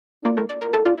if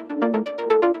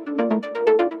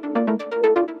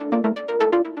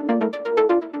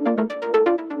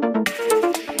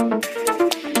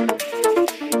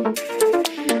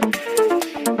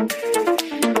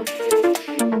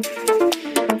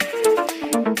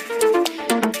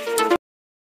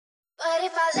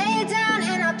I lay down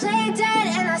and I play dead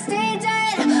and I stay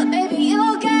dead, maybe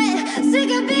you'll get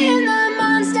sick of being the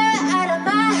monster out of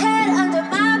my head, under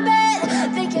my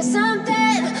bed. Think you're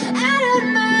something out of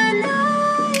my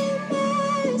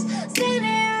nightmares,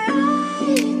 standing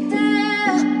right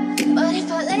there. But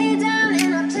if I lay down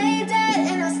and I play dead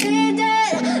and I stay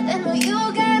dead, then will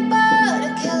you get bored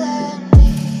of killing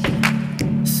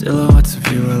me? Silhouettes of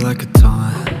you are like a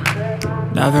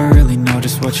taunt. Never really know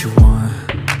just what you want.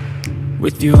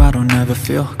 With you I don't ever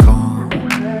feel calm.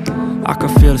 I can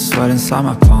feel the sweat inside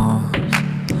my palms.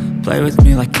 Play with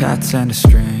me like cats and a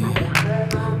string.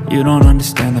 You don't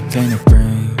understand the pain it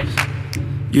brings.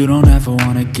 You don't ever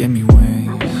wanna give me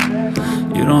wings.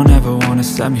 You don't ever wanna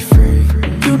set me free.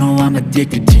 You know I'm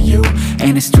addicted to you,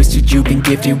 and it's twisted, you've been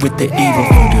gifted with the evil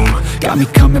voodoo. Got me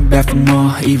coming back for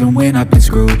more, even when I've been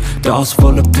screwed. Dolls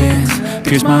full of pins,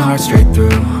 pierce my heart straight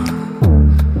through.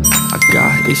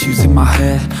 Got issues in my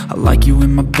head, I like you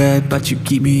in my bed, but you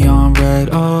keep me on red.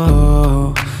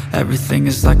 Oh, everything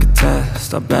is like a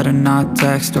test. I better not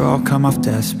text or I'll come off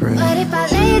desperate. But if I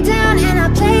lay down and I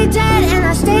play dead and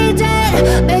I stay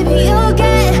dead, baby you'll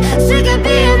get sick of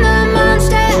being the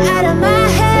monster out of my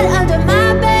head, under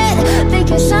my bed. Think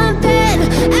you're something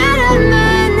out of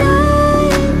my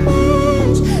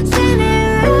nightmares,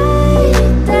 standing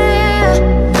right there.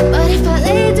 But if I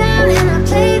lay down and I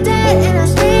play dead and I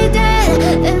stay dead,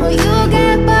 then will you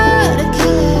get bored of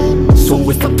killing me? So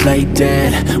if I play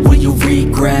dead, will you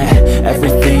regret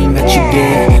everything that you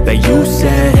did, that you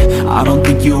said? I don't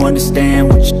think you understand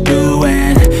what you're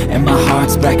doing, and my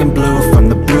heart's black and blue from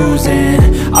the bruising.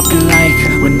 I feel like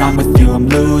when I'm with you I'm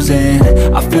losing.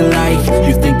 I feel like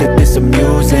you think that this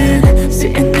amusing,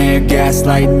 sitting there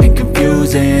gaslighting and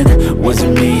confusing. Was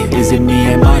it me? Is it me?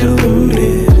 Am I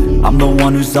deluded? I'm the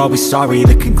one who's always sorry,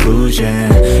 the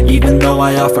conclusion, even though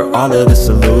I offer all of the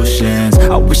solutions.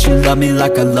 I wish you loved me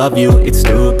like I love you, it's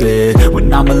stupid.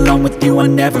 When I'm alone with you I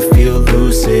never feel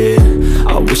lucid.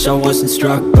 I wish I wasn't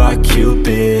struck by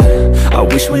Cupid. I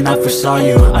wish when I first saw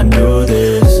you I knew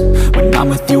this. When I'm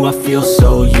with you I feel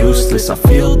so useless, I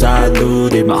feel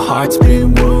diluted, my heart's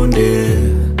been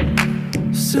wounded.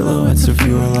 Silhouettes of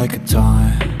you are like a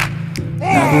taunt.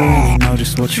 Never really know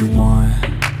just what you want.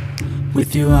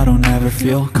 With you I don't ever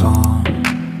feel calm.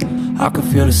 I can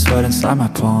feel the sweat inside my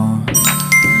palms.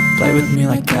 Play with me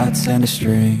like cats and a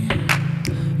string.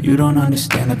 You don't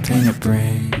understand the pain it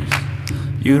brings.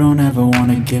 You don't ever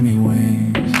wanna give me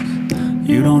wings.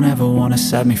 You don't ever wanna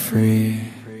set me free.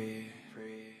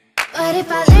 But if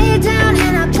I lay down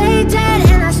and I play